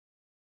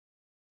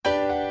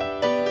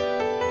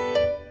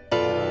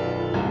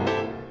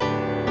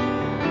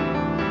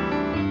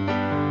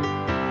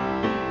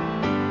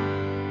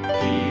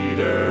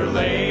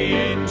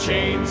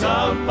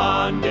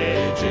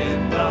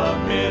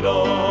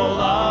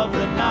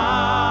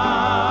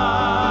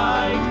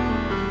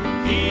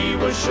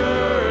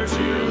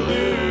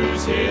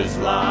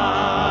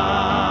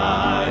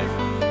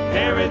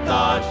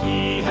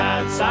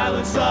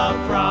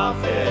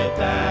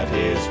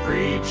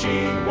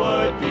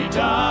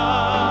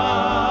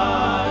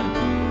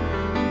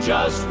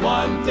just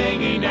one thing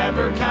he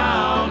never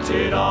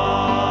counted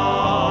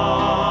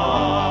on.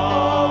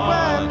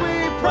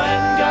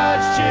 When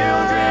God's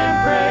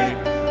children pray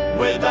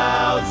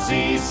without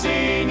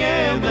ceasing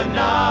in the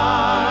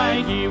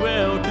night, He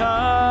will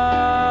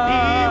come.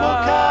 He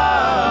will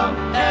come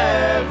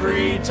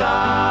every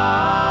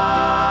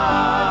time.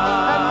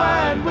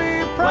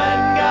 When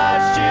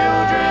God's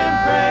children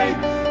pray,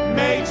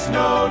 makes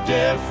no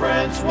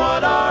difference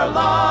what our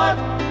lot,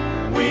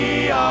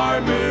 we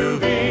are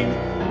moving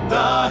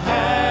the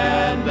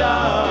hand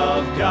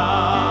of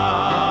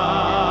God.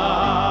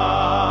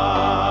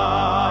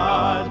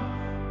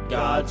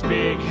 God's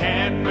big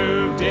hand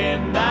moved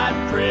in that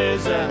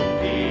prison.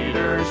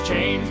 Peter's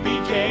chains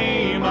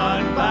became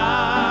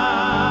unbound.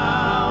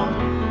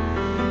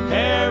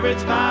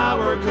 Herod's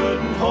power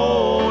couldn't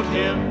hold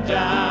him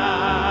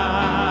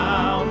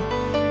down.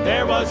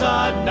 There was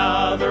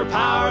another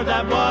power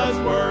that was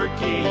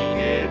working.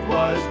 It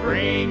was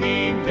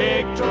bringing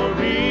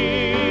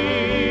victory.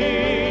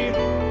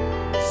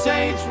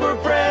 Saints were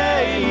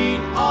praying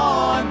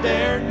on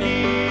their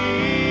knees.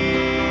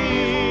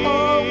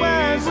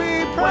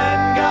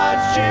 When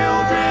God's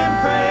children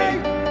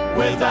pray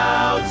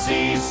without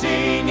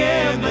ceasing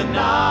in the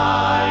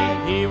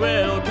night, He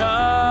will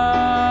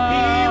come.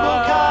 He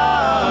will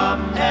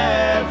come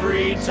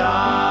every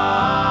time.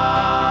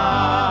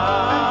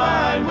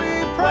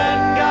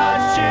 When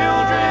God's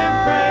children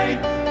pray,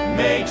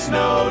 makes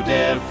no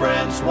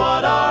difference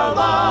what our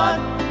lot,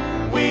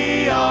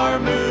 we are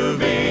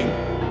moving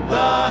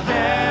the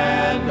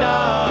hand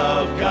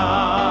of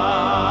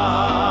God.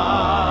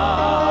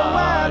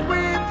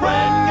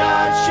 When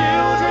God's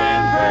children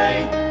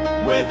pray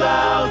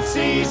without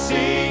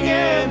ceasing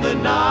in the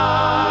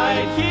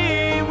night,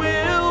 He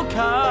will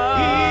come.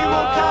 He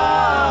will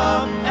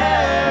come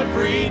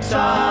every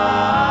time.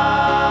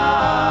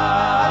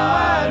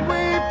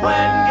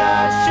 When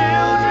God's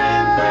children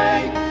pray,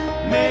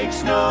 makes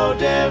no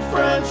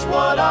difference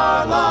what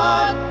our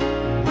lot,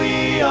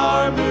 we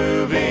are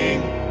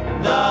moving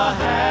the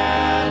hand